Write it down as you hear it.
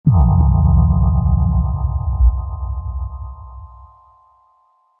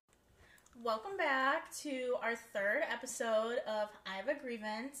welcome back to our third episode of I Have a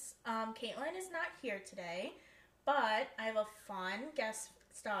Grievance. Caitlin is not here today, but I have a fun guest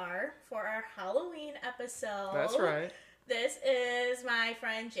star for our Halloween episode. That's right. This is my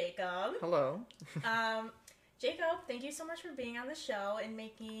friend Jacob. Hello. Jacob, thank you so much for being on the show and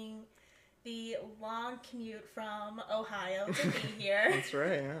making the long commute from Ohio to be here. That's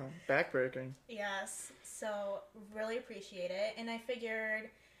right, yeah. Backbreaking. Yes, so really appreciate it. And I figured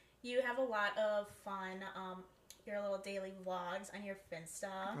you have a lot of fun, your little daily vlogs on your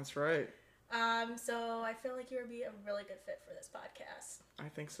Finsta. That's right. So I feel like you would be a really good fit for this podcast. I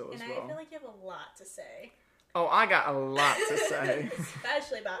think so as well. And I feel like you have a lot to say. Oh, I got a lot to say.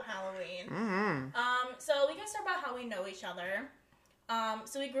 Especially about Halloween. Mm-hmm. So we can start about how we know each other.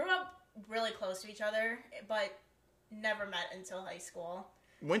 So we grew up really close to each other, but never met until high school.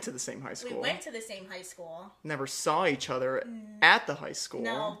 Went to the same high school. We went to the same high school. Never saw each other at the high school.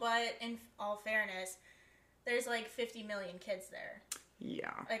 No, but in all fairness, there's like 50 million kids there.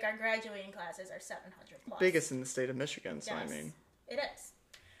 Yeah. Like our graduating classes are 700 plus. Biggest in the state of Michigan, so yes, I mean. It is.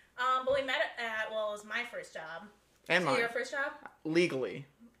 But we met at, well, it was my first job. And mine. Your first job? Legally.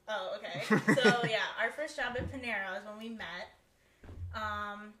 Oh, okay. So, yeah, our first job at Panera is when we met.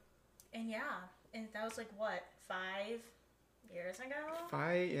 And yeah, and that was like, what, 5 years ago?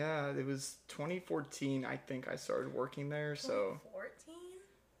 Yeah, it was 2014, I think I started working there, so. 2014?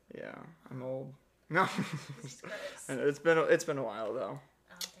 Yeah, I'm old. No. Jesus Christ. I know, it's been a while, though.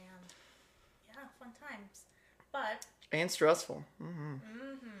 Oh, damn. Yeah, fun times. But. And stressful. Mm-hmm.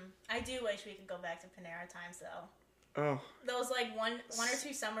 I do wish we could go back to Panera times, though. Oh. Those, like, one or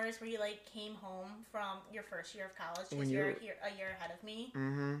two summers where you, like, came home from your first year of college because you're a year ahead of me.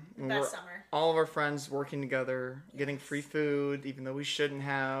 Mm-hmm. Best summer. All of our friends working together, getting free food, even though we shouldn't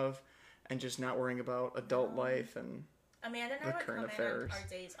have, and just not worrying about adult life and Amanda and I would current come affairs. in on our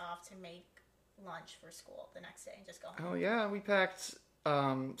days off to make lunch for school the next day and just go home. Oh, yeah, we packed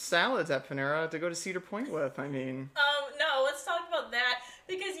salads at Panera to go to Cedar Point with, I mean. No, let's talk about that,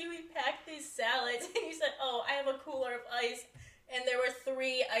 because you packed these salads, and you said, oh, I have a cooler of ice, and there were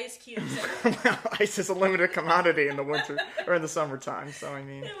 3 ice cubes in it. Well, ice is a limited commodity in the winter, or in the summertime, so I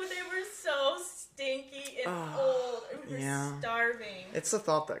mean. They were so stinky and old, and we were starving. It's the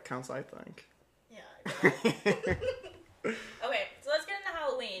thought that counts, I think. Yeah, I know. Okay, so let's get into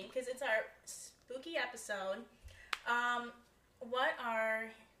Halloween, because it's our spooky episode.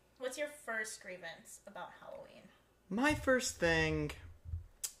 What's your first grievance about Halloween? My first thing,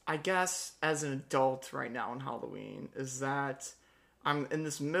 I guess, as an adult right now on Halloween, is that I'm in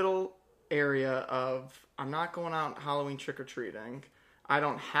this middle area of, I'm not going out Halloween trick-or-treating. I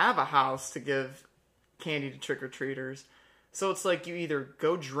don't have a house to give candy to trick-or-treaters. So it's like you either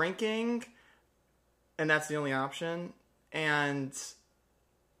go drinking, and that's the only option, and,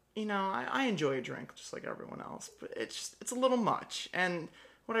 you know, I enjoy a drink just like everyone else, but it's a little much. And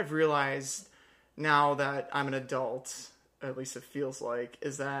what I've realized now that I'm an adult, at least it feels like,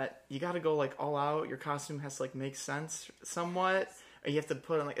 is that you gotta go, like, all out. Your costume has to, like, make sense somewhat. Or you have to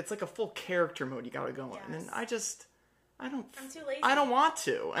put on, like, it's like a full character mode you gotta go in. And I'm too lazy. I don't want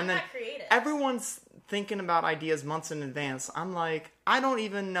to. I'm not creative. Everyone's thinking about ideas months in advance. I'm like, I don't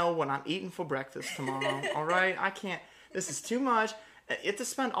even know what I'm eating for breakfast tomorrow, alright? I can't, this is too much. You have to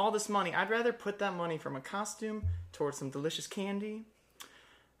spend all this money. I'd rather put that money from a costume towards some delicious candy.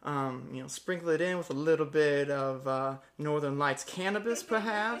 Sprinkle it in with a little bit of Northern Lights cannabis,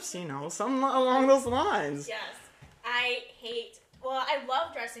 perhaps. Something along those lines. Yes. I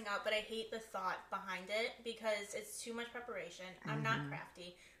love dressing up, but I hate the thought behind it because it's too much preparation. I'm not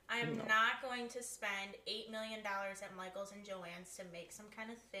crafty. I am not going to spend $8 million at Michael's and Joann's to make some kind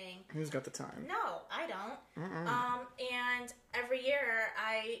of thing. Who's got the time? No, I don't. And every year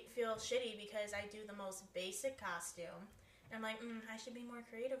I feel shitty because I do the most basic costume. I'm like, I should be more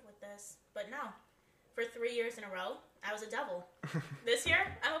creative with this. But no. For 3 years in a row, I was a devil. This year,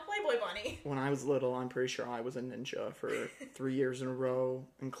 I'm a Playboy bunny. When I was little, I'm pretty sure I was a ninja for 3 years in a row,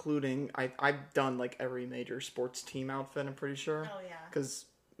 including, I've done, like, every major sports team outfit, I'm pretty sure. Oh, yeah. Because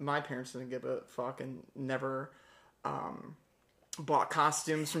my parents didn't give a fuck and never bought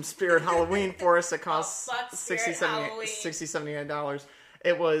costumes from Spirit Halloween for us that cost $60, $79.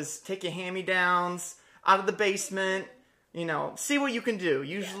 It was take your hand-me-downs out of the basement. See what you can do.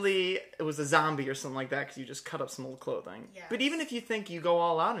 Usually it was a zombie or something like that because you just cut up some old clothing. Yes. But even if you think you go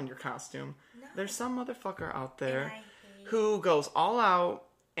all out in your costume, there's some motherfucker out there who goes all out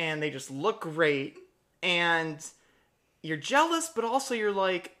and they just look great and you're jealous, but also you're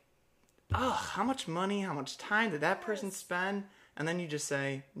like, oh, how much money, how much time did that person spend? And then you just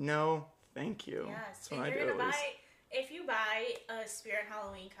say, no, thank you. Yes. That's what I do. If you you buy a Spirit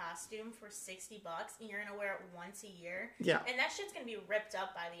Halloween costume for $60 and you're gonna wear it once a year, Yeah. and that shit's gonna be ripped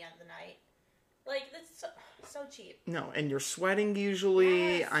up by the end of the night. Like, that's so cheap. No, and you're sweating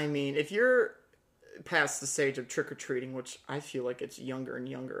usually. Yes. I mean, if you're past the stage of trick-or-treating, which I feel like it's younger and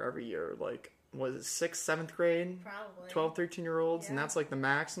younger every year, like, was it 6th, 7th grade? Probably. 12, 13-year-olds, and Yeah. that's like the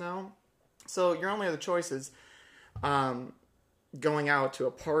max now. So your only other choice is going out to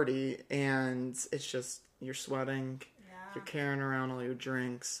a party, and it's just, you're sweating, Yeah. you're carrying around all your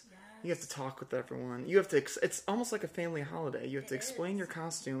drinks. Yes. You have to talk with everyone. You have to. It's almost like a family holiday. You have to It explain is. your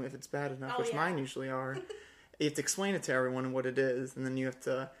costume if it's bad enough, Oh, which yeah. mine usually are. You have to explain it to everyone and what it is, and then you have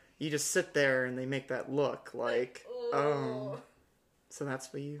to. You just sit there and they make that look like, Ooh. so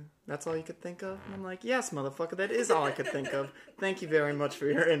that's what you. That's all you could think of. And I'm like, yes, motherfucker, that is all I could think of. Thank you very much for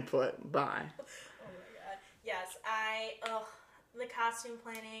your input. Bye. Oh my god. Yes, the costume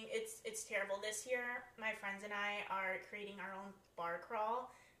planning, it's terrible. This year, my friends and I are creating our own bar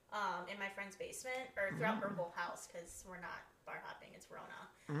crawl in my friend's basement, or throughout her whole house, because we're not bar hopping, it's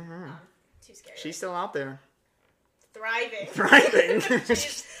Rona. Too scary. She's still out there. thriving. Thriving.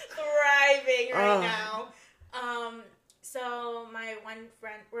 She's thriving right Oh. now. So my one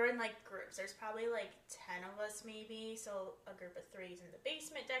friend, we're in like groups. There's probably like 10 of us maybe. So a group of 3 is in the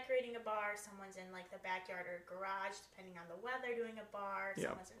basement decorating a bar. Someone's in like the backyard or garage, depending on the weather, doing a bar. Yep.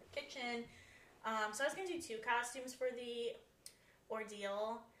 Someone's in the kitchen. So I was gonna do 2 costumes for the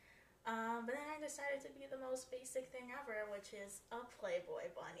ordeal. But then I decided to be the most basic thing ever, which is a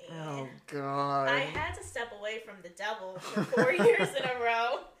Playboy bunny. Oh God. I had to step away from the devil for 4 years in a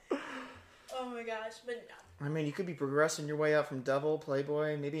row. Oh my gosh, but no. I mean, you could be progressing your way up from Devil,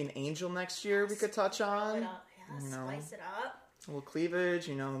 Playboy, maybe an Angel next year we could touch Roll on. it up. Yeah, You know. spice it up. A little cleavage,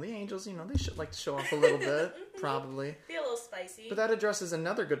 the Angels, they should like to show off a little bit, probably. Be a little spicy. But that addresses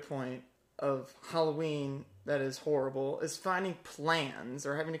another good point of Halloween that is horrible, is finding plans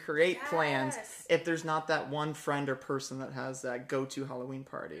or having to create plans Yes. if there's not that one friend or person that has that go-to Halloween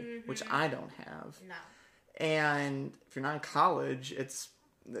party, which I don't have. No. And if you're not in college, it's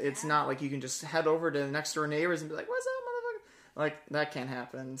not like you can just head over to the next door neighbors and be like, "What's up, motherfucker?" Like, that can't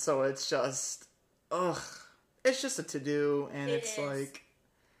happen. So it's just, it's just a to-do, and It it's is. like,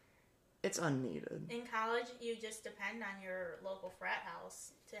 it's unneeded. In college, you just depend on your local frat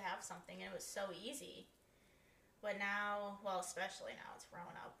house to have something, and it was so easy. But now, well, especially now, it's grown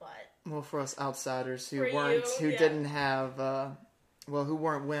up, but... Well, for us outsiders who For weren't, you, who yeah. didn't have, who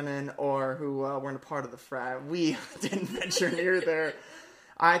weren't women or who weren't a part of the frat, we didn't venture near there.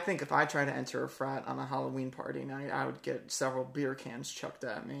 I think if I tried to enter a frat on a Halloween party night, I would get several beer cans chucked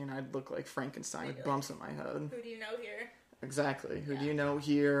at me, and I'd look like Frankenstein with bumps in my head. Who do you know here? Exactly. Who do you know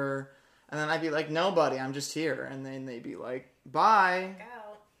here? And then I'd be like, nobody, I'm just here. And then they'd be like, bye.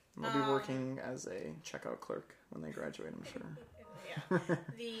 Out. I'll be working as a checkout clerk when they graduate, I'm sure. Yeah.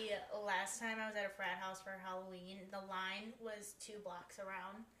 The last time I was at a frat house for Halloween, the line was 2 blocks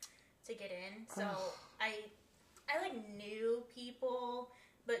around to get in. So I like knew people,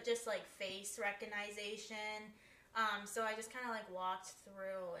 but just like face recognition. So I just kind of like walked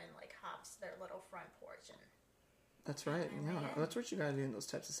through and like hopped to their little front porch and That's right. Yeah, Yeah, man. that's what you gotta do in those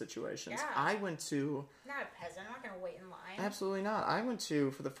types of situations. Yeah. I went to... not a peasant. I'm not gonna wait in line. Absolutely not. I went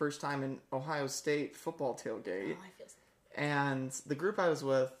to, for the first time, an Ohio State football tailgate. Oh, I feel so. And the group I was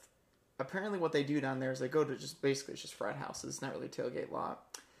with, apparently what they do down there is they go to it's just frat houses. It's not really a tailgate lot.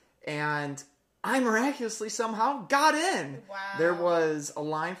 And I miraculously somehow got in. Wow. There was a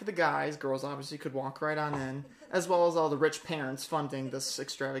line for the guys. Girls obviously could walk right on in. As well as all the rich parents funding this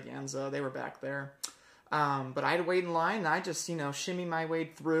extravaganza. They were back there. But I had to wait in line, and I just, shimmy my way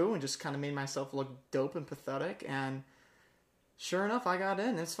through and just kind of made myself look dope and pathetic. And sure enough, I got in.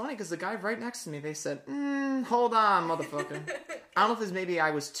 And it's funny because the guy right next to me, they said, hold on, motherfucker. I don't know if it's maybe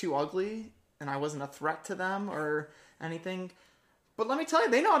I was too ugly and I wasn't a threat to them or anything. But let me tell you,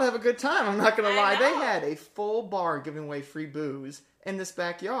 they know how to have a good time. I'm not going to lie. They had a full bar giving away free booze in this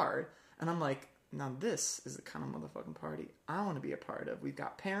backyard. And I'm like, now this is the kind of motherfucking party I want to be a part of. We've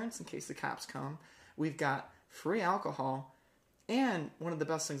got parents in case the cops come. We've got free alcohol. And one of the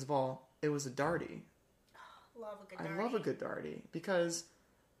best things of all, it was a darty. Love a good I darty. love a good darty because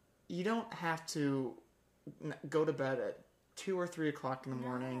you don't have to go to bed at 2 or 3 o'clock in the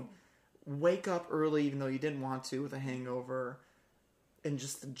morning, wake up early even though you didn't want to with a hangover, and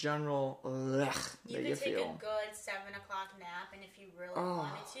just the general ugh You that could you take feel. a good 7 o'clock nap, and if you really Oh,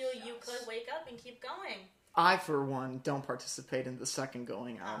 wanted to, you could wake up and keep going. I, for one, don't participate in the second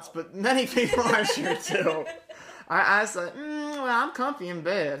going outs, Oh. but many people I'm sure do. I was like, well, I'm comfy in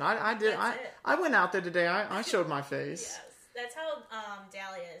bed. I did. That's it. I went out there today. I showed my face. Yes. That's how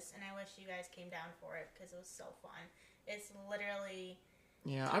Dahlia's, and I wish you guys came down for it because it was so fun. It's literally...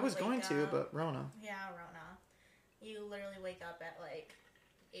 Yeah, I was going to, but Rona. Yeah, Rona. You literally wake up at like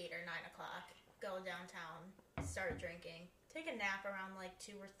 8 or 9 o'clock, go downtown, start drinking, take a nap around like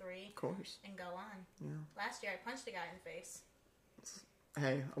 2 or 3. Of course. And go on. Yeah. Last year I punched a guy in the face.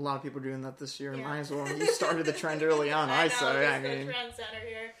 Hey, a lot of people are doing that this year. Yeah. Might as well. You started the trend early on, I say. I mean, the trendsetter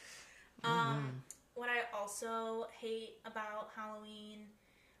here. What I also hate about Halloween,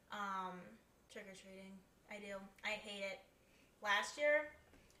 trick-or-treating. I hate it. Last year,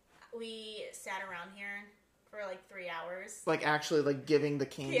 we sat around here for like 3 hours. Like actually like giving the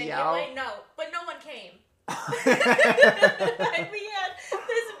candy out? Wait, no. But no one came. Like, we had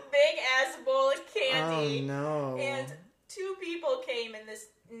this big-ass bowl of candy. Oh, no. And 2 people came in this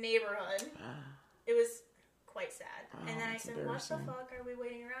neighborhood. It was quite sad. And then I said, what the fuck are we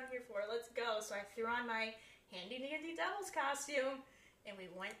waiting around here for? Let's go. So I threw on my handy-dandy devil's costume, and we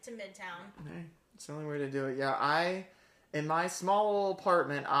went to Midtown. Okay. It's the only way to do it. Yeah, in my small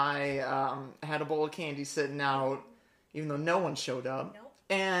apartment, I had a bowl of candy sitting out, even though no one showed up. Nope.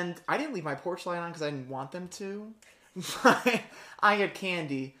 And I didn't leave my porch light on because I didn't want them to. But I had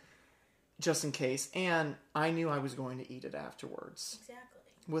candy just in case, and I knew I was going to eat it afterwards. Exactly.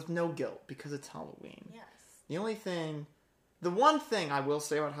 With no guilt, because it's Halloween. Yes. The one thing I will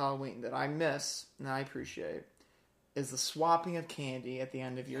say about Halloween that I miss, and I appreciate, is the swapping of candy at the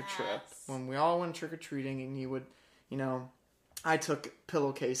end of your trip. When we all went trick-or-treating and you would, I took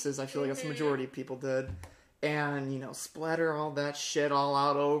pillowcases. I feel like that's the majority of people did. And, splatter all that shit all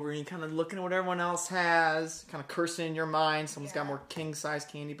out over. And you kind of looking at what everyone else has. Kind of cursing in your mind. Someone's got more king-size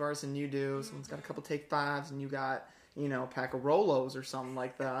candy bars than you do. Mm-hmm. Someone's got a couple Take Fives. And you got, a pack of Rolos or something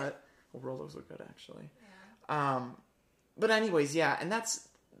like that. Well, Rolos look good, actually. Yeah. But anyways, yeah. And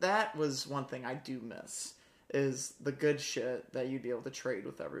that was one thing I do miss. Is the good shit that you'd be able to trade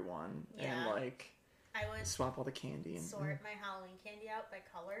with everyone. Yeah. And, I would swap all the candy. And sort my Halloween candy out by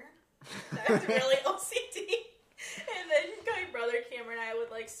color. That's really OCD. And then my brother Cameron and I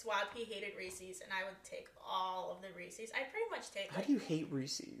would swap. He hated Reese's, and I would take all of the Reese's. I pretty much take. How do you hate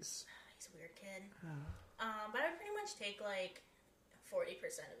Reese's? He's a weird kid. But I would pretty much take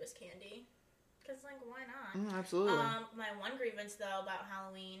 40% of his candy. Because, why not? Absolutely. My one grievance, though, about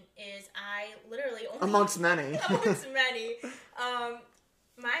Halloween is I literally only... Amongst many.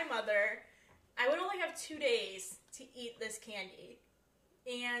 My mother, I would only have 2 days to eat this candy.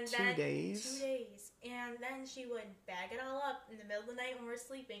 And then, 2 days? 2 days. And then she would bag it all up in the middle of the night when we're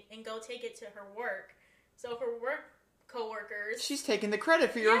sleeping and go take it to her work. So her work coworkers... She's taking the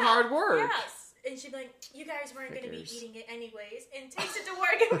credit for your hard work. Yes. And she'd be like, you guys weren't going to be eating it anyways. And takes it to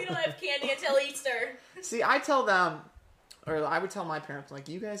work and we don't have candy until Easter. See, I tell them, or I would tell my parents,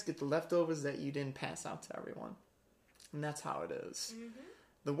 you guys get the leftovers that you didn't pass out to everyone. And that's how it is. Mm-hmm.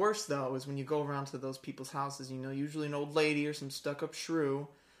 The worst, though, is when you go around to those people's houses, usually an old lady or some stuck-up shrew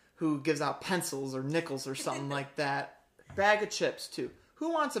who gives out pencils or nickels or something like that. Bag of chips, too.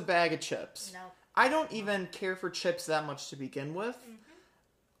 Who wants a bag of chips? No. I don't even care for chips that much to begin with. Mm-hmm.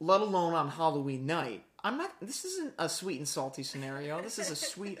 Let alone on Halloween night. This isn't a sweet and salty scenario. This is a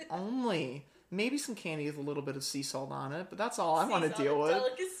sweet only. Maybe some candy with a little bit of sea salt on it, but that's all I want to deal with.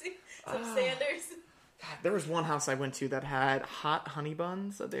 Delicacy. Some Sanders. God, there was one house I went to that had hot honey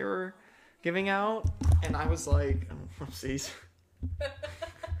buns that they were giving out, and I was like, whoopsies.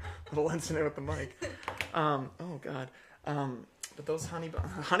 Little incident with the mic. Oh, God. But those honey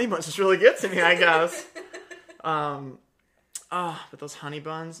buns just really get to me, I guess. But those honey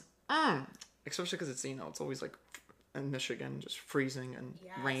buns, especially because it's, it's always in Michigan, just freezing and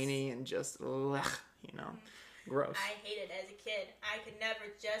rainy and just, gross. I hated it as a kid. I could never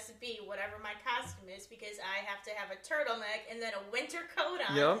just be whatever my costume is because I have to have a turtleneck and then a winter coat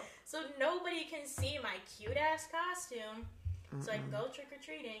on. Yep. So nobody can see my cute-ass costume. Mm-mm. So I can go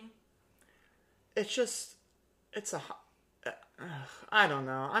trick-or-treating. I don't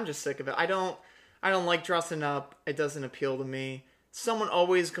know. I'm just sick of it. I don't like dressing up. It doesn't appeal to me. Someone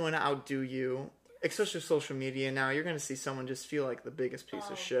always going to outdo you, especially with social media now. You're going to see someone just feel like the biggest piece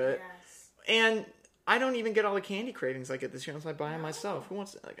of shit. Yes. And I don't even get all the candy cravings I get this year unless I buy them myself. Who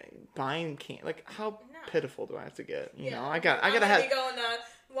wants buying candy? How pitiful do I have to get? I gotta have. Be going to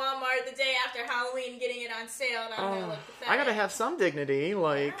Walmart the day after Halloween, getting it on sale. And I'm gonna look pathetic. I gotta have some dignity.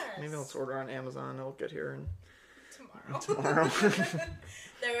 Maybe I'll order on Amazon. It'll get here tomorrow.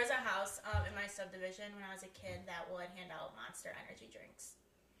 There was a house in my subdivision when I was a kid that would hand out Monster energy drinks.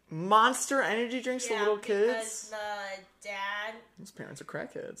 Monster energy drinks to little kids? Because the dad... His parents are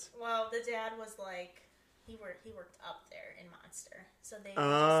crackheads. Well, the dad was he worked up there in Monster, so they just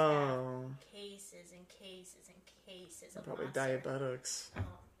Oh. have cases and cases and cases of Probably Monster. diabetics. Oh,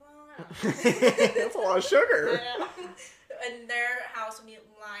 well, I don't know. That's a lot of sugar. And their house would be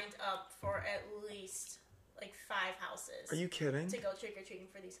lined up for at least like 5 houses. Are you kidding? To go trick or treating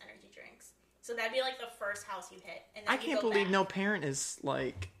for these energy drinks. So that'd be like the first house you hit. And then I can't believe no parent is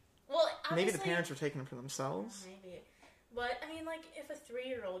like. Well, maybe the parents are taking them for themselves. Maybe, but I mean, like if a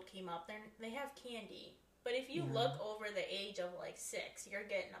 3-year-old came up, they have candy. But if you look over the age of like 6, you're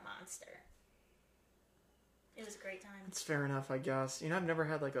getting a Monster. It was a great time. It's fair enough, I guess. You know, I've never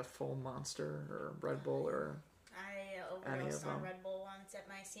had like a full Monster or Red Bull or. I overdosed on Red Bull once at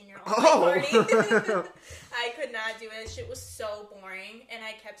my senior party. I could not do it. Shit was so boring, and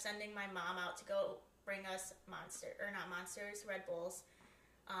I kept sending my mom out to go bring us Red Bulls,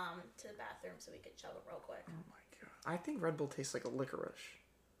 to the bathroom so we could chug them real quick. Oh my god! I think Red Bull tastes like a licorice.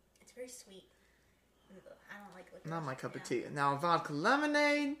 It's very sweet. I don't like licorice. Not my cup of tea. Now vodka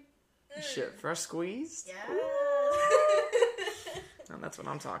lemonade. Shit, fresh squeezed. Yeah. And that's what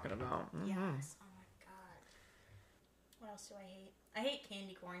I'm talking about. Mm-hmm. Yes. Oh my god. What else do I hate? I hate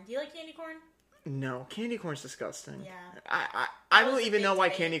candy corn. Do you like candy corn? No, candy corn's disgusting. Yeah. I don't even know why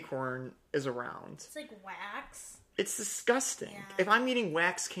candy corn is around. It's like wax. It's disgusting. Yeah. If I'm eating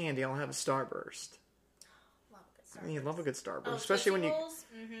wax candy, I'll have a Starburst. Love a good Starburst. I mean, you love a good Starburst, Oh, especially when you.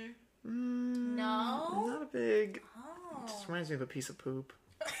 Mm-hmm. No. I'm not a big. Oh. It just reminds me of a piece of poop.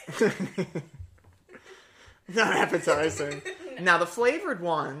 Not appetizing. No. Now the flavored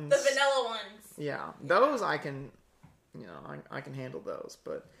ones. The vanilla ones. Yeah, those I can. You know, I can handle those,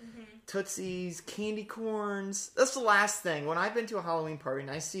 but Tootsies, candy corns. That's the last thing. When I've been to a Halloween party and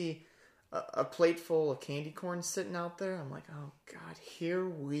I see a plate full of candy corn sitting out there, I'm like, oh god, here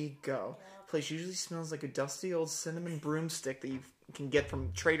we go. Yep. Place usually smells like a dusty old cinnamon broomstick that you can get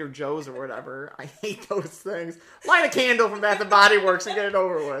from Trader Joe's or whatever. I hate those things. Light a candle from Bath and Body Works and get it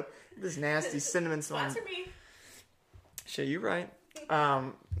over with. This nasty cinnamon smell. Sponsor me. Shit, you're right.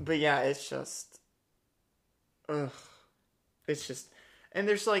 But yeah, it's just, ugh. It's just, and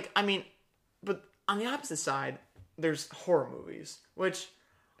there's like, I mean, but on the opposite side, there's horror movies, which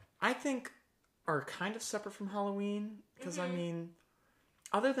I think are kind of separate from Halloween. Because, I mean,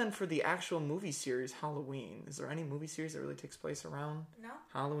 other than for the actual movie series Halloween, is there any movie series that really takes place around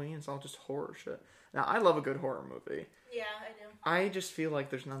Halloween? It's all just horror shit. Now, I love a good horror movie. Yeah, I do. I just feel like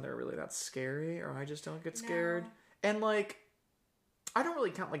there's none that are really that scary, or I just don't get scared. And, like, I don't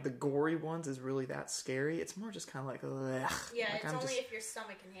really count, like, the gory ones as really that scary. It's more just kind of like, ugh. Yeah, like, it's only if your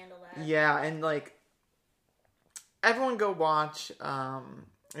stomach can handle that. Yeah, and, like, everyone go watch,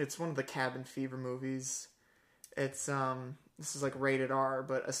 it's one of the Cabin Fever movies. It's, this is, like, rated R,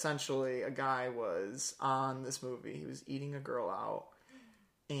 but essentially a guy was on this movie. He was eating a girl out,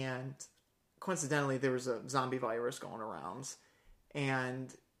 and coincidentally, there was a zombie virus going around,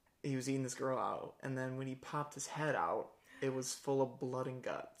 and he was eating this girl out, and then when he popped his head out, it was full of blood and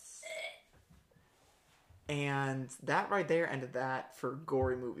guts. And that right there ended that for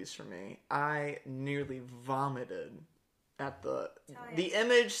gory movies for me. I nearly vomited at the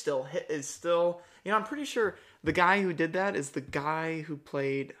image is still, you know, I'm pretty sure the guy who did that is the guy who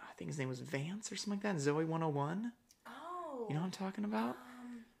played, I think his name was Vance or something like that, in Zoe 101. Oh. You know what I'm talking about?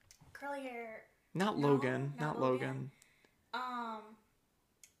 Curly hair. Not Logan.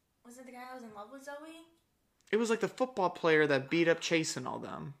 Was it the guy that was in love with Zoe? It was like the football player that beat up Chase and all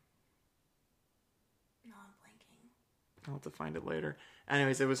them. No, I'm blanking. I'll have to find it later.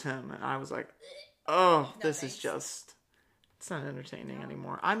 Anyways, it was him, and I was like, oh, No, this is just, it's not entertaining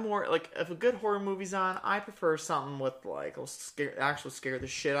anymore. I'm more, like, if a good horror movie's on, I prefer something with, like, will scare the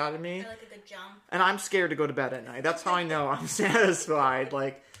shit out of me. I like a good jump. And I'm scared to go to bed at night. That's how I know I'm satisfied.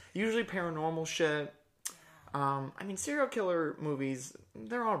 Like, usually paranormal shit. I mean, serial killer movies,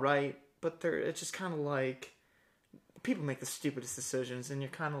 they're alright, but it's just kind of like, people make the stupidest decisions, and you're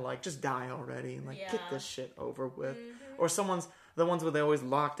kind of like, just die already, and like, get this shit over with. Or the ones where they're always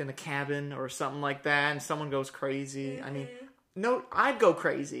locked in a cabin or something like that, and someone goes crazy. I mean, no, I'd go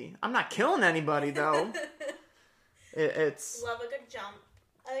crazy. I'm not killing anybody, though. It's... Love a good jump.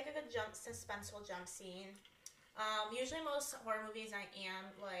 I like a good suspenseful jump scene. Usually most horror movies I am,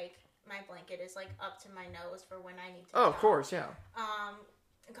 like, my blanket is, like, up to my nose for when I need to jump. Of course, yeah.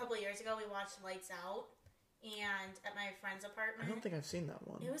 A couple of years ago, we watched Lights Out, and at my friend's apartment. I don't think I've seen that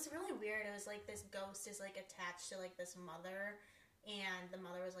one. It was really weird. It was, like, this ghost is, like, attached to, like, this mother, and the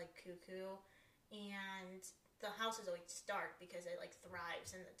mother was, like, cuckoo, and the house is always dark because it, like,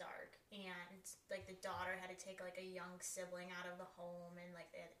 thrives in the dark, and, like, the daughter had to take, like, a young sibling out of the home, and,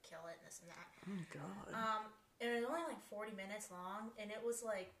 like, they had to kill it, and this and that. Oh, God. It was only, like, 40 minutes long, and it was,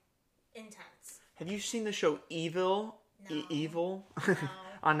 like, intense. Have you seen the show Evil? No. Evil? No.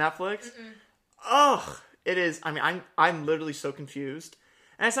 On Netflix? Mm-mm. Ugh! It is. I mean, I'm literally so confused.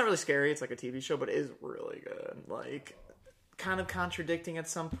 And it's not really scary. It's like a TV show, but it is really good. Like, kind of contradicting at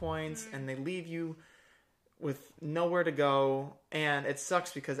some points, and they leave you with nowhere to go. And it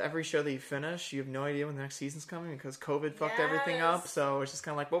sucks because every show that you finish, you have no idea when the next season's coming because COVID fucked everything up. So it's just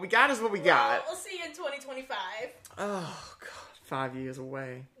kind of like, what we got is what we got. We'll see you in 2025. Oh, God. 5 years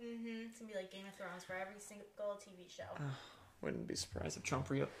away. Mm-hmm. It's going to be like Game of Thrones for every single TV show. Wouldn't be surprised if Trump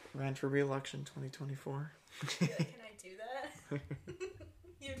ran for re-election in 2024. Can I do that?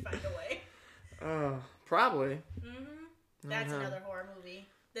 You'd find a way. Probably. Mm-hmm. That's another horror movie.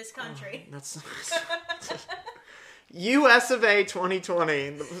 This country. That's US of A 2020.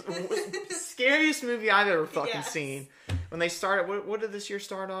 The scariest movie I've ever fucking seen. When they started, what did this year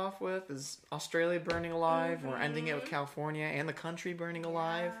start off with? Is Australia burning alive? We're ending it with California and the country burning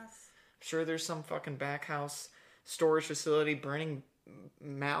alive. Yes. I'm sure there's some fucking back house storage facility burning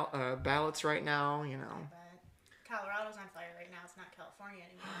ballots right now, you know. Colorado's on fire right now. It's not California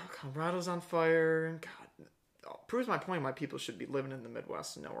anymore. Colorado's on fire. God, proves my point why people should be living in the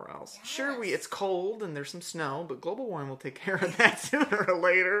Midwest and nowhere else. Yes. Sure, it's cold and there's some snow, but global warming will take care of that sooner or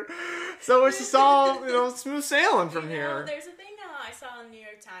later. So it's just all, smooth sailing from here. There's a thing I saw in New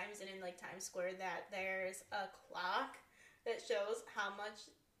York Times and in like Times Square that there's a clock that shows how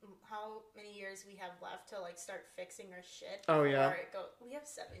many years we have left to like start fixing our shit. Oh yeah. We have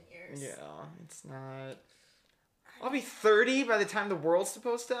 7 years. Yeah, it's not. I'll be 30 by the time the world's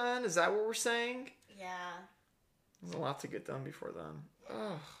supposed to end. Is that what we're saying? Yeah. There's a lot to get done before then.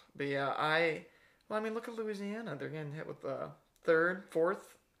 Ugh. But yeah, look at Louisiana. They're getting hit with the 3rd,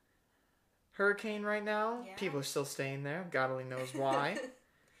 4th hurricane right now. Yeah. People are still staying there. God only knows why.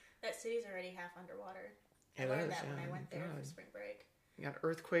 That city's already half underwater. I It learned is, that when yeah, I went there for God. spring break. You got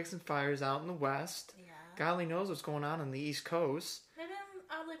earthquakes and fires out in the west. Yeah. God only knows what's going on the East Coast. They've been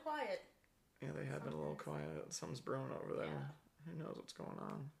oddly quiet. Yeah, they have been a little quiet. Something's brewing over there. Yeah. Who knows what's going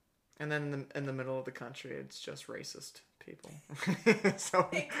on? And then in the middle of the country, it's just racist people. So,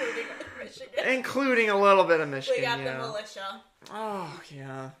 Including Michigan. including a little bit of Michigan. We got the militia. Oh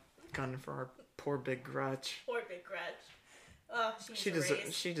yeah, gunning for our poor big Gretch. Poor Big Gretch. Oh, She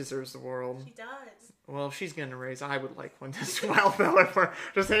deserves the world. She does. Well, if she's getting a raise, I would like one as well.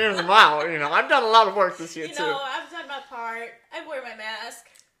 Just hearing them out. I've done a lot of work this year too. I've done my part. I wear my mask.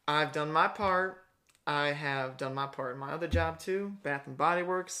 I've done my part. I have done my part in my other job too, Bath and Body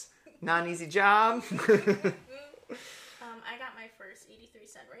Works. Not an easy job. I got my first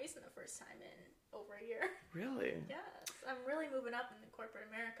 83-cent raise in the first time in over a year. Really? Yes. I'm really moving up in corporate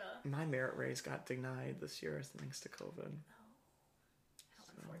America. My merit raise got denied this year thanks to COVID. How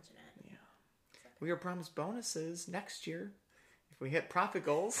unfortunate. Yeah. We were promised bonuses next year if we hit profit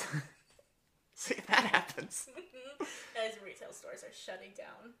goals. See if that happens. As retail stores are shutting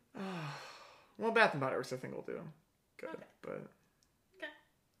down. Well, Bath and Body Works I think will do good. Okay. But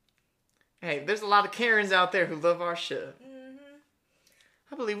hey, there's a lot of Karens out there who love our shit. Mm-hmm.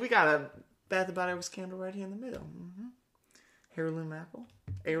 I believe we got a Bath and Body Works candle right here in the middle. Mm-hmm. Heirloom apple.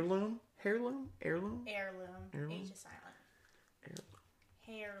 Heirloom. H is silent.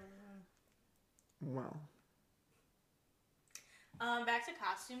 Heirloom. Wow. Back to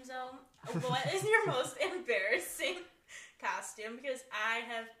costumes though. What is your most embarrassing costume? Because I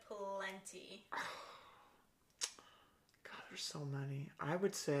have plenty. God, there's so many. I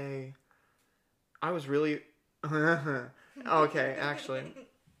would say I was really okay, actually.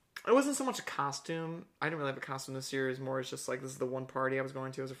 It wasn't so much a costume. I didn't really have a costume this year. It was more it's just like this is the one party I was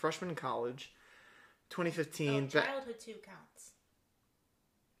going to. I was a freshman in college. 2015. Childhood too counts.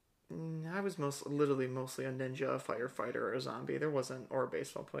 I was mostly a ninja, a firefighter, or a zombie. There wasn't, or a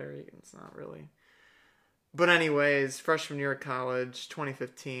baseball player. It's not really. But anyways, freshman year of college,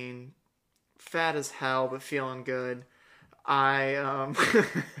 2015. Fat as hell, but feeling good. Freshman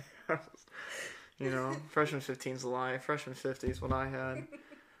 15's a lie. Freshman 50 is what I had.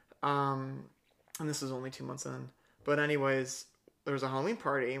 And this was only 2 months in. But anyways, there was a Halloween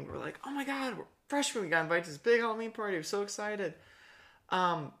party, and we were like, oh my god, we're freshmen. We got invited to this big Halloween party. We're so excited.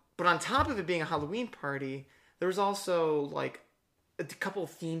 But on top of it being a Halloween party, there was also, like, a couple of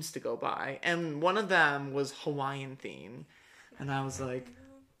themes to go by. And one of them was Hawaiian theme. And I was like,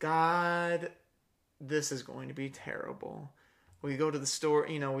 God, this is going to be terrible. We go to the store,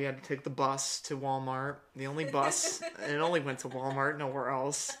 we had to take the bus to Walmart. The only bus. And it only went to Walmart, nowhere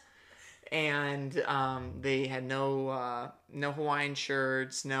else. And they had no Hawaiian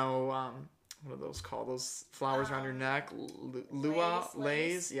shirts, no... what are those called? Those flowers around your neck?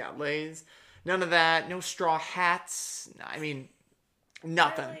 Lays? Yeah, lays. None of that. No straw hats. I mean,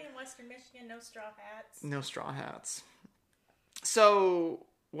 Nothing. Really? In Western Michigan, no straw hats? No straw hats. So,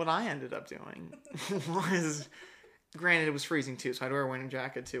 what I ended up doing was, granted, it was freezing too, so I had to wear a winter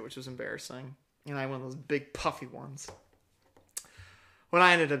jacket too, which was embarrassing. And I had one of those big puffy ones. What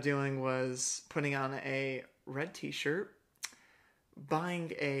I ended up doing was putting on a red t-shirt,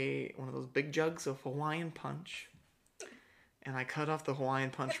 buying one of those big jugs of Hawaiian Punch, and I cut off the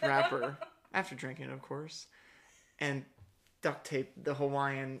Hawaiian Punch wrapper, after drinking it, of course, and duct taped the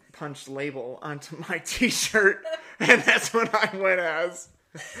Hawaiian Punch label onto my t-shirt, and that's what I went as.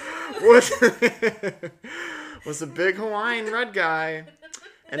 Was a big Hawaiian red guy,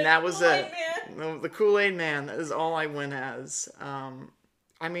 and that was it. The Kool-Aid Man. That is all I went as.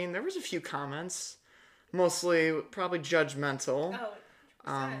 I mean, there was a few comments, mostly probably judgmental.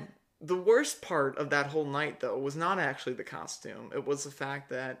 Oh, the worst part of that whole night, though, was not actually the costume. It was the fact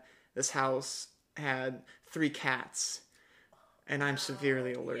that this house had 3 cats, and I'm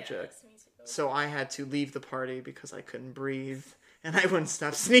severely allergic. Yes, me too. So I had to leave the party because I couldn't breathe, and I wouldn't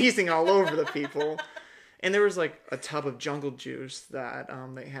stop sneezing all over the people. And there was like a tub of jungle juice that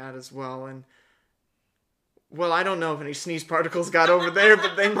they had as well, and well, I don't know if any sneeze particles got over there,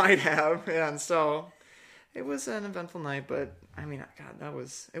 but they might have. And so it was an eventful night, but I mean, God, it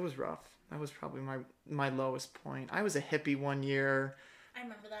was rough. That was probably my lowest point. I was a hippie one year. I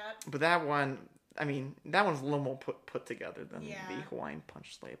remember that. But that one, I mean, that one's a little more put together than the Hawaiian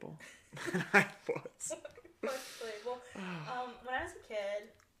Punch label. I was. Punch label. When I was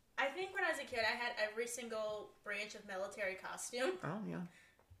a kid, I had every single branch of military costume. Oh, yeah.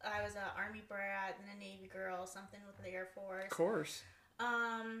 I was an Army brat and a Navy girl, something with the Air Force. Of course.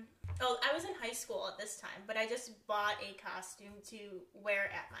 I was in high school at this time, but I just bought a costume to wear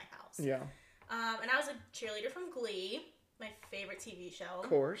at my house. Yeah. And I was a cheerleader from Glee, my favorite TV show. Of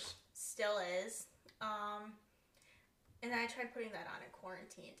course. Still is. And I tried putting that on in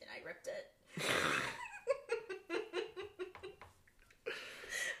quarantine, and I ripped it.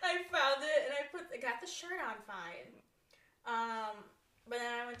 I found it, and I got the shirt on fine. But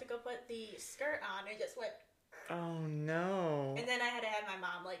then I went to go put the skirt on, and it just went. Oh no! And then I had to have my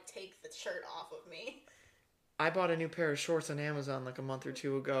mom take the shirt off of me. I bought a new pair of shorts on Amazon like a month or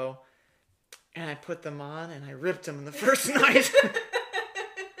 2 ago, and I put them on, and I ripped them in the first night.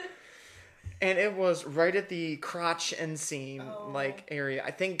 And it was right at the crotch inseam area.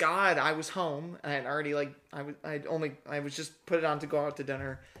 I thank God I was home. I had already I was just put it on to go out to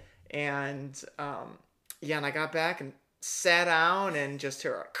dinner, and and I got back and sat down and just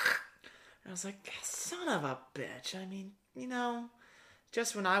heard I was like, son of a bitch. I mean,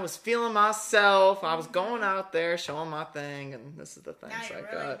 just when I was feeling myself, I was going out there showing my thing, and this is the things now you're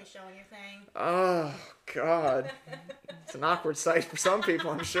I really got. be showing your thing. Oh God, it's an awkward sight for some people,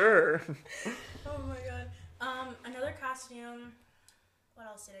 I'm sure. Oh my God. Another costume. What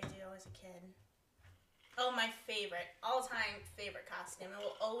else did I do as a kid? Oh, my all-time favorite costume. It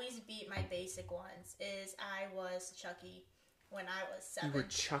will always beat my basic ones. Is I was Chucky when I was 7. You were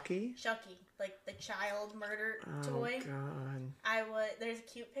Chucky? Chucky, like the child murder toy. Oh God. There's a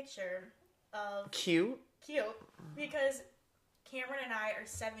cute picture of cute because Cameron and I are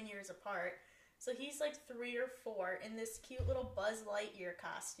 7 years apart. So he's like 3 or 4 in this cute little Buzz Lightyear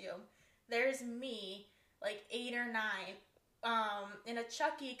costume. There's me, like 8 or 9, in a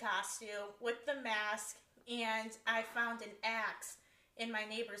Chucky costume with the mask, and I found an axe in my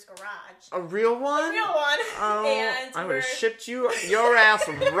neighbor's garage. A real one? A real one. Oh, and I would have shipped your ass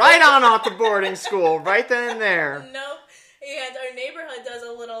right on out to boarding school, right then and there. Nope. And our neighborhood does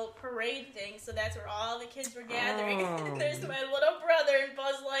a little parade thing, so that's where all the kids were gathering. Oh. There's my little brother and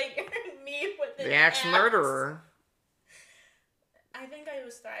Buzz Lightyear and me with the axe murderer. I think I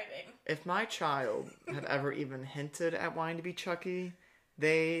was thriving. If my child had ever even hinted at wanting to be Chucky,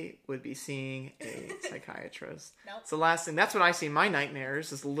 they would be seeing a psychiatrist. Nope. It's the last thing. That's what I see in my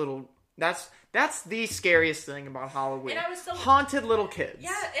nightmares. Is little. That's the scariest thing about Halloween. And I was so haunted little kids.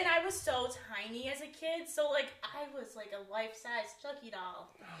 Yeah, and I was so tiny as a kid, so I was like a life-size Chucky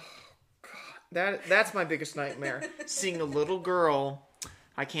doll. Oh, God. That's my biggest nightmare. Seeing a little girl.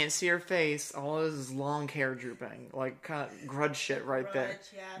 I can't see her face. All it is long hair drooping. Like, kind of grudge shit right there.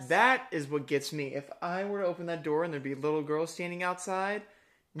 Yes. That is what gets me. If I were to open that door and there'd be a little girl standing outside,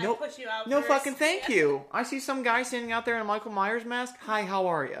 no, push you out no first. fucking thank you. I see some guy standing out there in a Michael Myers mask. Hi, how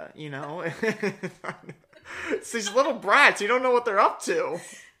are you? It's these little brats. You don't know what they're up to.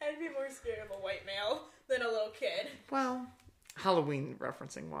 I'd be more scared of a white male than a little kid. Well, Halloween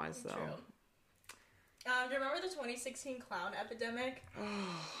referencing wise, though. True. Do you remember the 2016 clown epidemic? Oh,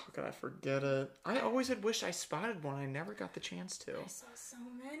 how could I forget it? I always had wished I spotted one. I never got the chance to. I saw so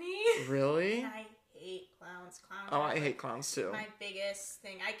many. Really? And I hate clowns. Oh, I hate clowns too. My biggest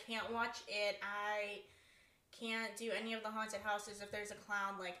thing. I can't watch it. I can't do any of the haunted houses. If there's a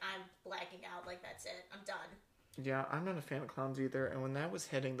clown, like, I'm blacking out. Like, that's it. I'm done. Yeah, I'm not a fan of clowns either. And when that was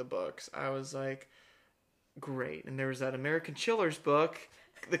hitting the books, I was like, great. And there was that American Chillers book,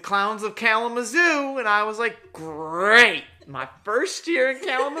 The Clowns of Kalamazoo. And I was like, great. My first year in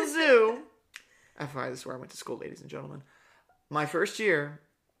Kalamazoo. FYI, this is where I went to school, ladies and gentlemen. My first year,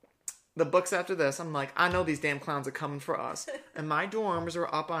 the books after this, I'm like, I know these damn clowns are coming for us. And my dorms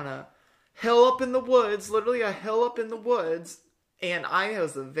were up on a hill up in the woods, literally a hill up in the woods. And I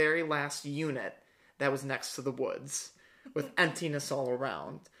was the very last unit that was next to the woods with emptiness all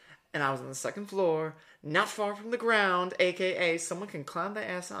around. And I was on the second floor, not far from the ground, a.k.a. someone can climb their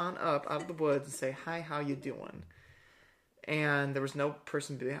ass on up out of the woods and say, hi, how you doing? And there was no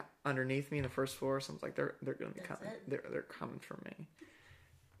person underneath me in the first floor, so I was like, they're going to be coming. They're coming for me.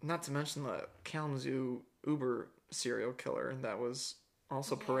 Not to mention the Kalamazoo Uber serial killer that was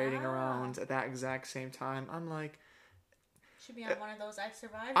also parading around at that exact same time. I'm like... Should be on one of those I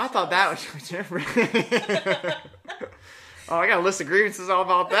Survived I shows. thought that was different. Oh, I got a list of grievances all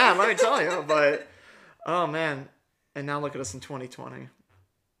about that, let me tell you. But, oh man. And now look at us in 2020.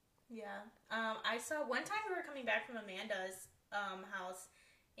 Yeah. I saw, one time we were coming back from Amanda's house,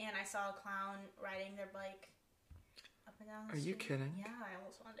 and I saw a clown riding their bike up and down the street. Are you kidding? Yeah, I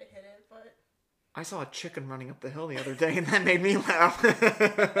almost wanted to hit it, but... I saw a chicken running up the hill the other day, and that made me laugh.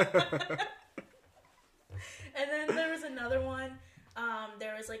 And then there was another one.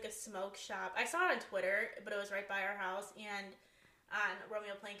 There was like a smoke shop. I saw it on Twitter, but it was right by our house. And on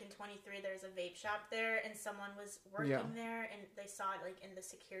Romeo Plankin 23, there's a vape shop there, and someone was working there, and they saw it like in the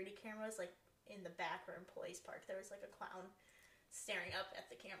security cameras, like in the back where employees park. There was like a clown staring up at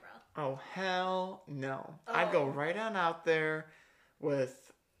the camera. Oh, hell no. I'd go right on out there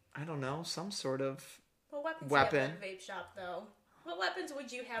with, I don't know, some sort of What weapons weapon. do you have at a vape shop, though? What weapons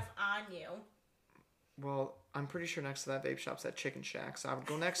would you have on you? Well, I'm pretty sure next to that vape shop's that Chicken Shack. So I would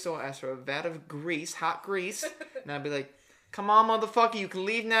go next door, ask for a vat of grease, hot grease, and I'd be like, come on, motherfucker, you can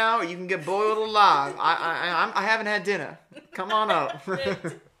leave now or you can get boiled alive. I haven't had dinner. Come on up.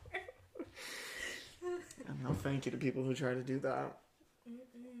 No thank you to people who try to do that.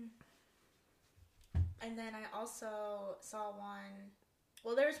 And then I also saw one...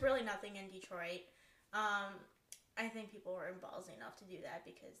 Well, there's really nothing in Detroit. I think people were ballsy enough to do that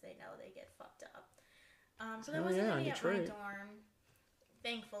because they know they get fucked up. So there wasn't any at my dorm,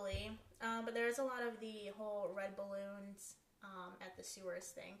 thankfully. But there's a lot of the whole red balloons at the sewers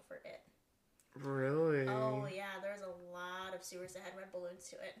thing for it. Really? Oh yeah, there's a lot of sewers that had red balloons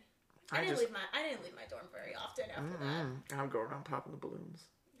to it. I didn't leave my dorm very often after that. I would go around popping the balloons.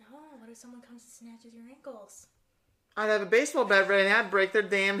 No, what if someone comes and snatches your ankles? I'd have a baseball bat ready and I'd break their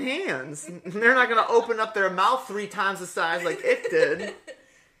damn hands. They're not going to open up their mouth 3 times the size like it did.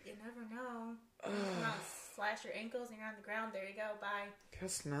 You never know. Come out, slash your ankles and you're on the ground. There you go. Bye.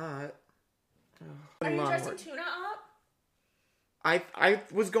 Guess not. Are you dressing Tuna up? I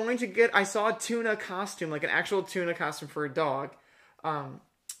was going to get... I saw a tuna costume, like an actual tuna costume for a dog.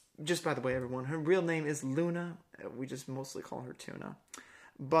 Just by the way, everyone, her real name is Luna. We just mostly call her Tuna.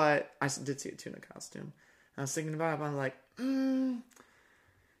 But I did see a tuna costume. I was thinking about it, but I'm like,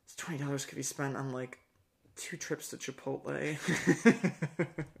 it's $20 could be spent on like 2 trips to Chipotle.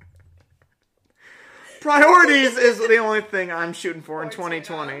 Priorities is the only thing I'm shooting for in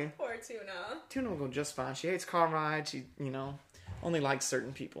 2020. Poor Tuna. Tuna will go just fine. She hates car rides. She, only likes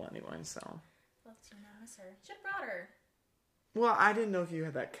certain people anyway, so. Love Tuna. Miss her. Should have brought her. Well, I didn't know if you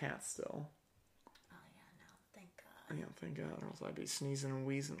had that cat still. Oh, yeah, no. Thank God. Yeah, thank God. Or else I'd be sneezing and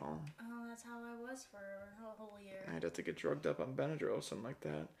wheezing all. Oh, that's how I was for a whole year. I'd have to get drugged up on Benadryl or something like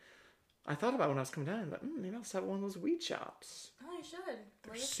that. I thought about it when I was coming down, like, maybe I'll just have one of those weed shops. Oh, you should.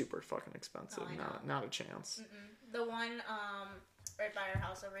 They're super fucking expensive. Oh, not a chance. Mm-mm. The one right by our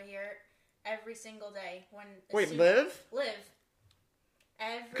house over here, every single day. Wait, Live? Live.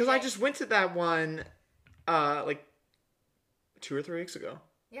 Because I just went to that one, like, 2 or 3 weeks ago.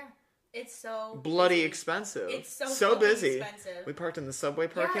 Yeah. It's so bloody busy. expensive. It's so busy. Expensive. We parked in the subway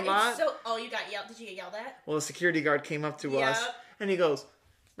parking lot. Oh, you got yelled. Did you get yelled at? Well, the security guard came up to us and he goes,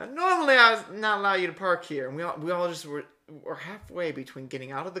 "Now, normally I was not allow you to park here." And we all just were halfway between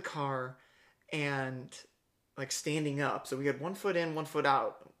getting out of the car and like standing up. So we had 1 foot in, 1 foot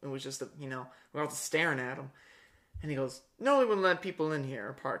out. It was just we were all just staring at him. And he goes, "No, we wouldn't let people in here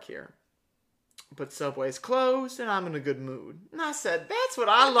or park here." but Subway's closed and I'm in a good mood. And I said, that's what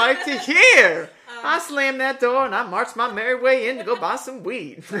I like to hear. I slammed that door and I marched my merry way in to go buy some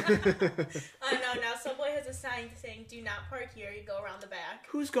weed. I know, now Subway has a sign saying, do not park here, you go around the back.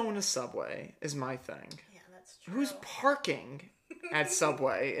 Who's going to Subway is my thing. Yeah, that's true. Who's parking at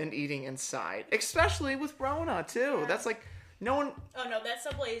Subway and eating inside? Especially with Rona, too. Yeah. That's like, no one... Oh, no, that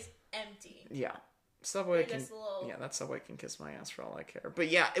Subway is empty. Yeah. Subway can... Little... Yeah, that Subway can kiss my ass for all I care. But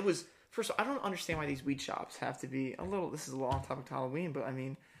yeah, it was... First of all, I don't understand why these weed shops have to be a little... This is a little on topic to Halloween, but I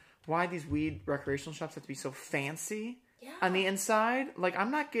mean, why these weed recreational shops have to be so fancy on the inside? Like,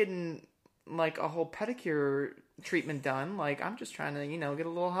 I'm not getting, like, a whole pedicure treatment done. Like, I'm just trying to, you know, get a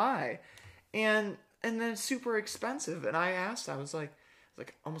little high. And then it's super expensive. And I asked, I was like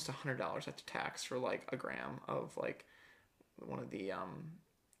almost $100 after tax for, like, a gram of, like, one of the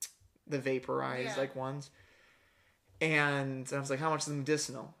vaporized, like, ones. And I was like, how much is the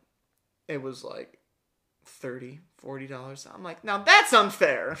medicinal? It was like $30, $40. I'm like, now that's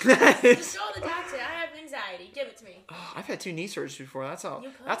unfair. Just go to the doctor. I have anxiety. Give it to me. Oh, I've had 2 knee surgeries before. That's all.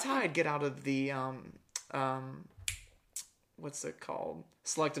 That's how I'd get out of the what's it called?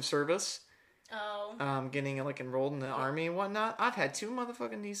 Selective service. Oh. Getting like enrolled in the army and whatnot. I've had 2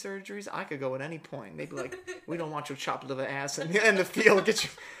 motherfucking knee surgeries. I could go at any point. They'd be like, we don't want your chopped liver ass in the field.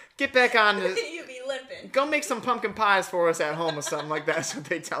 Get back on the. You'd be limping. Go make some pumpkin pies for us at home or something like that. That's what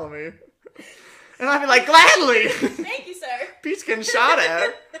they tell me. And I'd be like, gladly! Thank you, sir. Pete's getting shot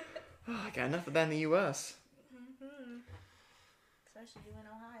at. Oh, I got enough of that in the U.S. Mm-hmm. Especially you in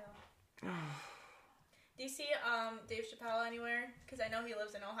Ohio. Do you see Dave Chappelle anywhere? Because I know he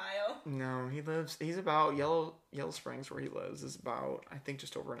lives in Ohio. No, he's about Yellow Springs where he lives is about, I think,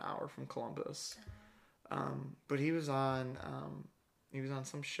 just over an hour from Columbus. But he was on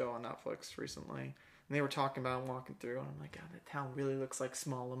some show on Netflix recently. And they were talking about him walking through, and I'm like, God, that town really looks like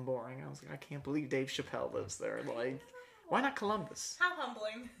small and boring. I was like, I can't believe Dave Chappelle lives there. Like, why not Columbus? How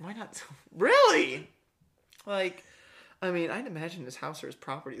humbling. Why not? Really? Like, I mean, I'd imagine his house or his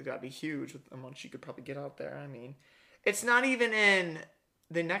property has got to be huge with how much you could probably get out there. I mean, it's not even in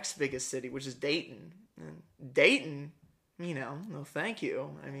the next biggest city, which is Dayton. And Dayton, you know, no thank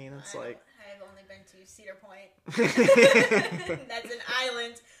you. I mean, it's like... I've only been to Cedar Point. That's an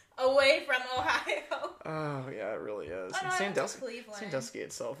island away from Ohio. Oh, yeah, it really is. Oh, no, Sandusky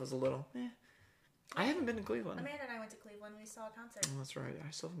itself is a little... I haven't been to Cleveland. Amanda and I went to Cleveland. We saw a concert. Oh, that's right.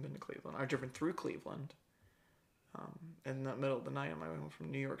 I still haven't been to Cleveland. I've driven through Cleveland in the middle of the night on my way home from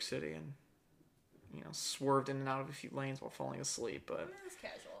New York City and, you know, swerved in and out of a few lanes while falling asleep. But it's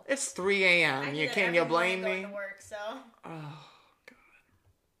casual. It's 3 a.m. Can you blame me? To work, so. Oh, God.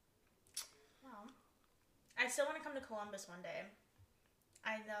 Well, I still want to come to Columbus one day.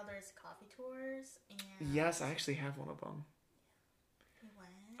 I know there's coffee tours and... Yes, I actually have one of them. What?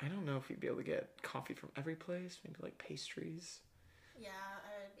 I don't know if you'd be able to get coffee from every place. Maybe like pastries. Yeah,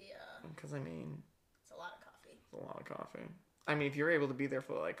 it'd be because I mean... It's a lot of coffee. It's a lot of coffee. I mean, if you're able to be there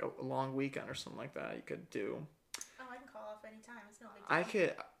for like a long weekend or something like that, you could do... Oh, I can call off anytime. It's no big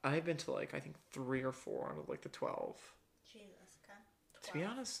deal. I've been to like, I think 3 or 4 out of like the 12. Jesus, okay. 12. To be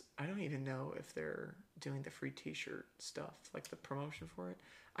honest, I don't even know if they're doing the free t-shirt stuff, like the promotion for it.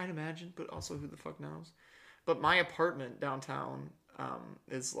 I'd imagine, but also who the fuck knows. But my apartment downtown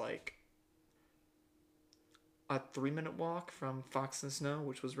is like a 3-minute walk from Fox and Snow,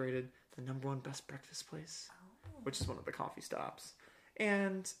 which was rated the #1 best breakfast place, which is one of the coffee stops.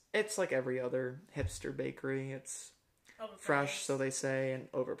 And it's like every other hipster bakery. It's fresh, so they say,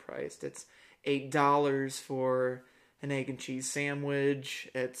 and overpriced. It's $8 for an egg and cheese sandwich.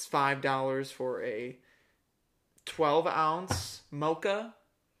 It's $5 for a 12-ounce mocha.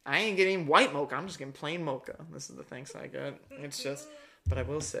 I ain't getting white mocha. I'm just getting plain mocha. This is the thanks I get. It's just, but I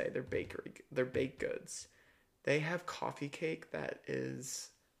will say, they're baked goods. They have coffee cake that is,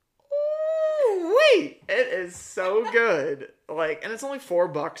 it is so good. Like, and it's only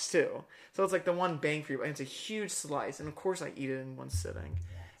 $4 too. So it's like the one bang for you. And it's a huge slice. And of course I eat it in one sitting.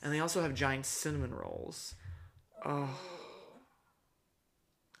 Yes. And they also have giant cinnamon rolls. Oh,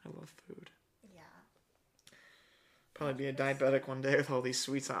 I love food. Probably be a diabetic one day with all these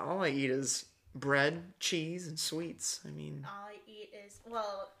sweets on. All I eat is bread, cheese, and sweets. I mean... All I eat is...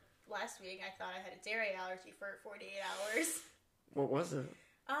 Well, last week I thought I had a dairy allergy for 48 hours. What was it?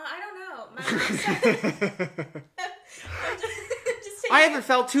 I don't know. My mom said... I haven't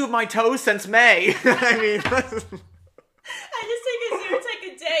felt 2 of my toes since May. I mean... I just take a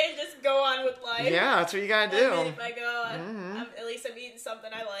Zyrtec a day and just go on with life. Yeah, that's what you gotta do. And if I go, at least I'm eating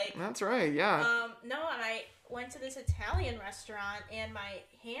something I like. That's right, yeah. No, and I went to this Italian restaurant and my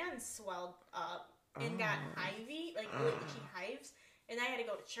hands swelled up and got hivey, like really itchy hives. And then I had to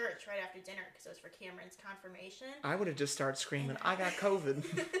go to church right after dinner because it was for Cameron's confirmation. I would have just started screaming, I got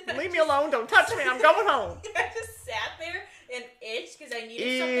COVID. Leave me alone. Don't touch me. I'm going home. I just sat there and itched because I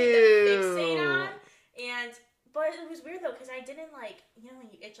needed something to fixate on. But it was weird, though, because I didn't, like, you know, when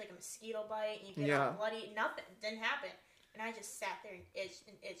you itch like a mosquito bite and you get all bloody. Nothing. Didn't happen. And I just sat there and itched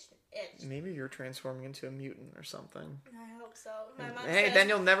and itched and itched. Maybe you're transforming into a mutant or something. I hope so. My mom says, then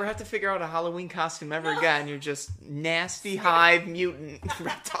you'll never have to figure out a Halloween costume ever again. You're just nasty hive mutant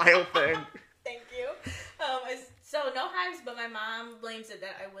reptile thing. Thank you. So no hives, but my mom blames it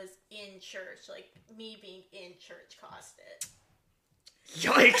that I was in church, like me being in church caused it.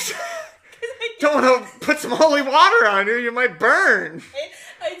 Yikes! Don't want to put some holy water on you. You might burn.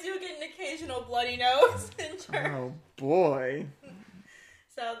 I do get an occasional bloody nose in church. Oh, boy.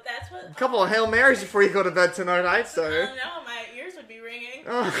 So that's what... A couple of Hail Marys before you go to bed tonight, I'd say. No, my ears would be ringing.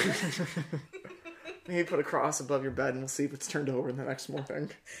 Maybe put a cross above your bed and we'll see if it's turned over in the next morning.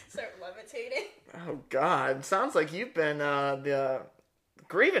 Start levitating. Oh, God. Sounds like you've been, the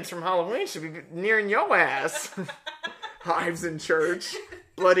grievance from Halloween should be nearing your ass. Hives in church.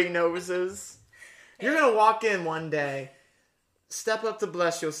 Bloody noses. You're going to walk in one day, step up to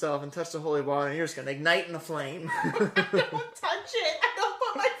bless yourself and touch the holy water, and you're just going to ignite in a flame. I don't touch it. I don't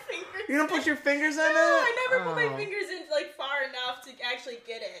put my fingers You don't put your fingers in it? No, I never put my fingers in, like, far enough to actually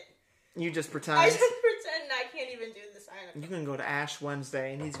get it. You just pretend. I just pretend and I can't even do the sign of You're going to go to Ash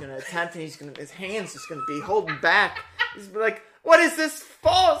Wednesday, and he's going to attempt, and his hand's just going to be holding back. He's going to be like, what is this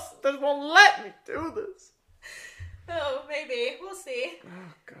force that won't let me do this? Oh, maybe. We'll see.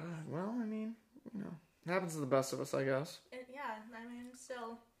 Oh, God. Well, I mean, you know, it happens to the best of us, I guess. I mean,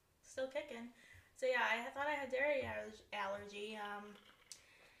 still kicking. So, yeah, I thought I had dairy allergy.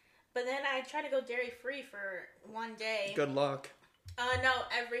 But then I tried to go dairy-free for one day. Good luck. No,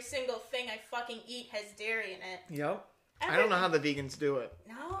 every single thing I fucking eat has dairy in it. Yep. I don't know how the vegans do it.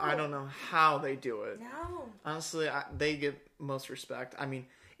 No. I don't know how they do it. No. Honestly, they get most respect. I mean,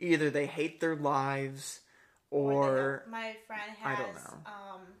 either they hate their lives or my friend has, I don't know.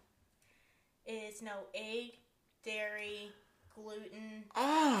 Is no egg, dairy, gluten,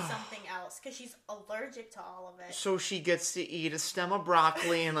 something else, because she's allergic to all of it. So she gets to eat a stem of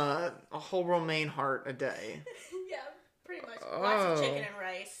broccoli and a whole romaine heart a day. Yeah, pretty much. Lots of chicken and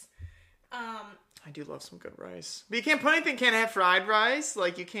rice. I do love some good rice. But you can't put anything, can't have fried rice.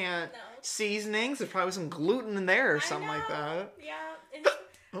 Like, you can't seasonings. There's probably some gluten in there or something like that. Yeah.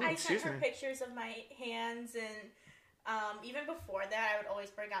 And I sent her pictures of my hands, and even before that, I would always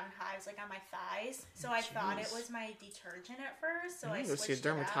break out in hives, like on my thighs. So I thought it was my detergent at first. So I switched see a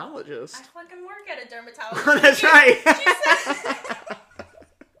dermatologist. I fucking work at a dermatologist. That's right. She said,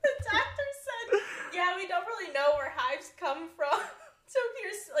 the doctor said, yeah, we don't really know where hives come from. So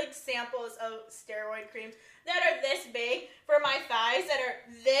here's like samples of steroid creams that are this big for my thighs, that are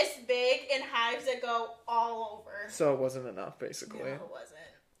this big, and hives that go all over. So it wasn't enough, basically. No, it wasn't.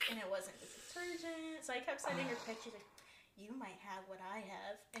 And it wasn't the detergent. So I kept sending her pictures like, you might have what I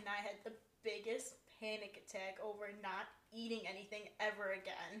have. And I had the biggest panic attack over not eating anything ever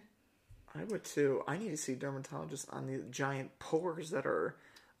again. I would too. I need to see dermatologists on the giant pores that are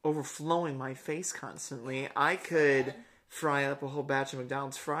overflowing my face constantly. I could fry up a whole batch of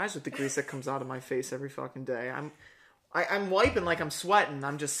McDonald's fries with the grease that comes out of my face every fucking day. I'm wiping like I'm sweating.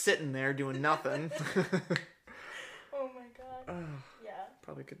 I'm just sitting there doing nothing. Oh my god. Yeah.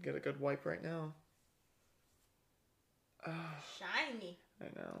 Probably could get a good wipe right now. Shiny. I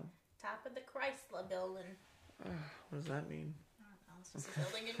know. Top of the Chrysler building. What does that mean? I don't know. It's just a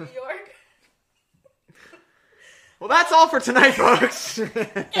building in New York. Well, that's all for tonight, folks. Okay,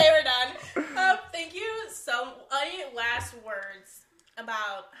 we're done. Thank you. So, any last words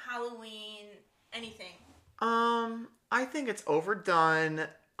about Halloween? Anything? I think it's overdone.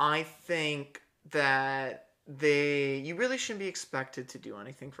 I think that you really shouldn't be expected to do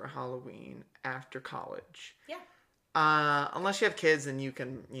anything for Halloween after college. Yeah. Unless you have kids and you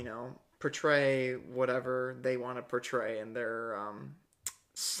can, portray whatever they want to portray in their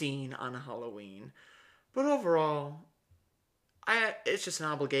scene on Halloween. But overall, it's just an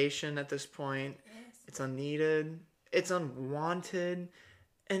obligation at this point. Yes. It's unneeded. It's unwanted.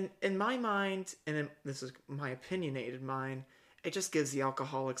 And in my mind, and this is my opinionated mind, it just gives the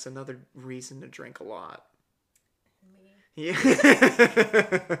alcoholics another reason to drink a lot. Me. Yeah.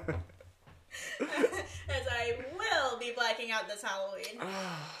 As I will be blacking out this Halloween.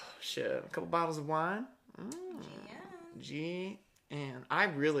 Oh, shit. A couple bottles of wine. And I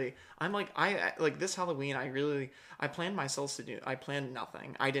this Halloween, I planned myself to do, I planned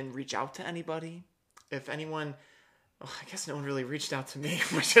nothing. I didn't reach out to anybody. If anyone, I guess no one really reached out to me,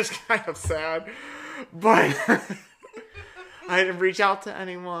 which is kind of sad. But I didn't reach out to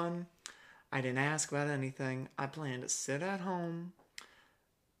anyone. I didn't ask about anything. I plan to sit at home.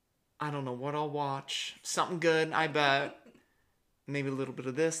 I don't know what I'll watch. Something good, I bet. Maybe a little bit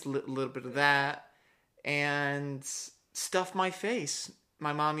of this, a little bit of that. And stuff my face.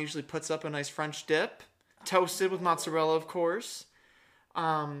 My mom usually puts up a nice French dip. Toasted with mozzarella, of course.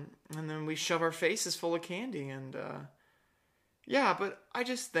 And then we shove our faces full of candy. And, yeah, but I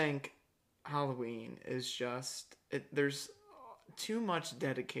just think Halloween is just... there's too much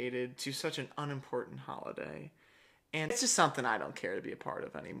dedicated to such an unimportant holiday. And it's just something I don't care to be a part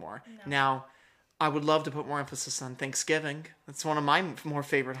of anymore. No. Now, I would love to put more emphasis on Thanksgiving. That's one of my more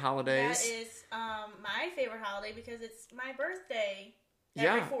favorite holidays. That is my favorite holiday because it's my birthday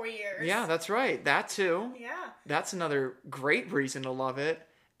every 4 years. Yeah, that's right. That too. Yeah. That's another great reason to love it.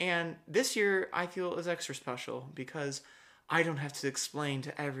 And this year, I feel is extra special because I don't have to explain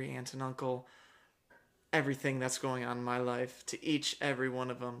to every aunt and uncle everything that's going on in my life, to every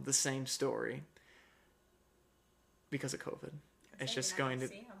one of them, the same story. Because of COVID. It's just going to...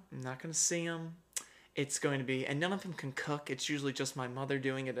 I'm not going to see them. It's going to be... And none of them can cook. It's usually just my mother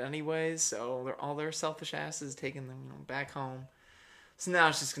doing it anyways. So they're all their selfish asses taking them back home. So now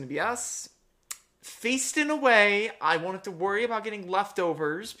it's just going to be us feasting away. I won't have to worry about getting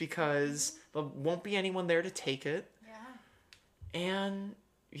leftovers because there won't be anyone there to take it. Yeah. And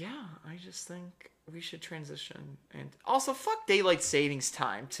yeah, I just think we should transition. And also, fuck daylight savings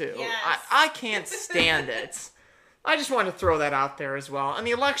time too. Yes. I can't stand it. I just wanted to throw that out there as well. And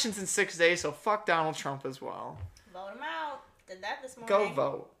the election's in 6 days, so fuck Donald Trump as well. Vote him out. Did that this morning. Go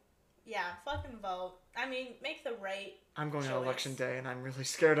vote. Yeah, fucking vote. I mean, make the right I'm going choice. on election day, and I'm really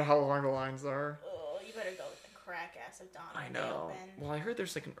scared of how long the lines are. Oh, you better go with the crack ass of Donald. I know. Well, I heard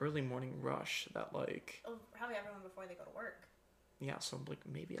there's like an early morning rush that like... Oh, probably everyone before they go to work. Yeah, so like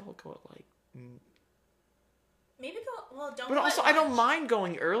maybe I'll go at like... Maybe go... Well, don't But go also, at I don't lunch. mind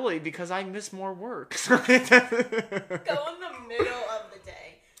going early because I miss more work. Go in the middle of the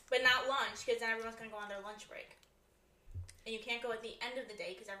day. But not lunch, because then everyone's going to go on their lunch break. And you can't go at the end of the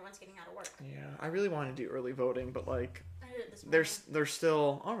day because everyone's getting out of work. Yeah, I really want to do early voting, but like... I did it this morning. They're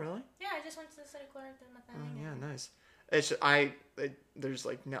still... Oh, really? Yeah, I just went to the city clerk, did my thing. Oh, yeah, nice. It's just, there's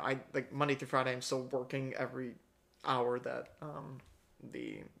like... No, like Monday through Friday, I'm still working every hour that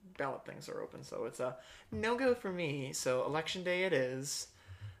the ballot things are open, so it's a no-go for me. So election day it is.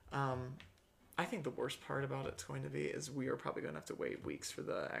 I think the worst part about it's going to be is we are probably going to have to wait weeks for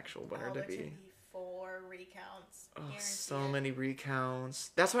the actual winner to be. 4 recounts. Oh, so many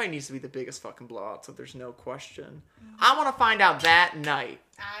recounts. That's why it needs to be the biggest fucking blowout, so there's no question. Mm-hmm. I want to find out that night.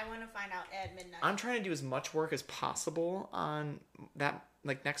 I want to find out at midnight. I'm trying to do as much work as possible on that,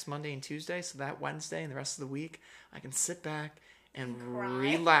 like next Monday and Tuesday, so that Wednesday and the rest of the week, I can sit back and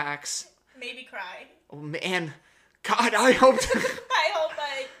relax. Maybe cry. And God, I hope. I hope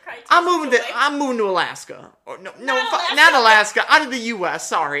I cry. I'm moving to Alaska. Or not Alaska. Out of the U.S.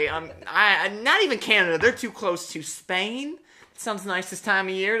 Sorry, I not even Canada. They're too close to Spain. It sounds nice this time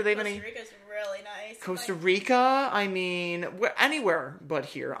of year. Do they have any? Costa Rica's really nice. Costa Rica. I mean, anywhere but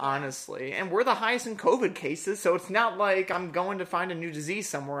here, honestly. And we're the highest in COVID cases, so it's not like I'm going to find a new disease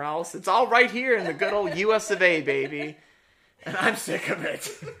somewhere else. It's all right here in the good old U.S. of A, baby. And I'm sick of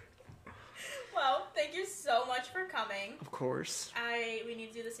it. Well, thank you so much for coming. Of course. We need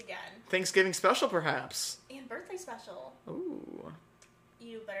to do this again. Thanksgiving special, perhaps. And birthday special. Ooh.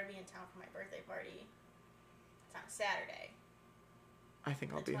 You better be in town for my birthday party. It's on Saturday. I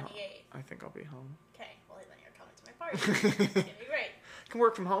think I'll be home. 28th. I think I'll be home. Okay, well then you're coming to my party. It's gonna be great. I can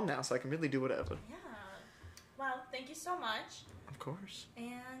work from home now, so I can really do whatever. Yeah. Well, thank you so much. Of course.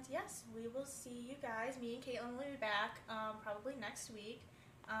 And yes, we will see you guys. Me and Caitlin will be back probably next week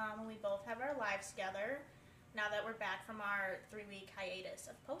when we both have our lives together. Now that we're back from our 3-week hiatus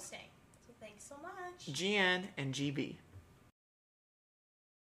of posting. So thanks so much. GN and GB.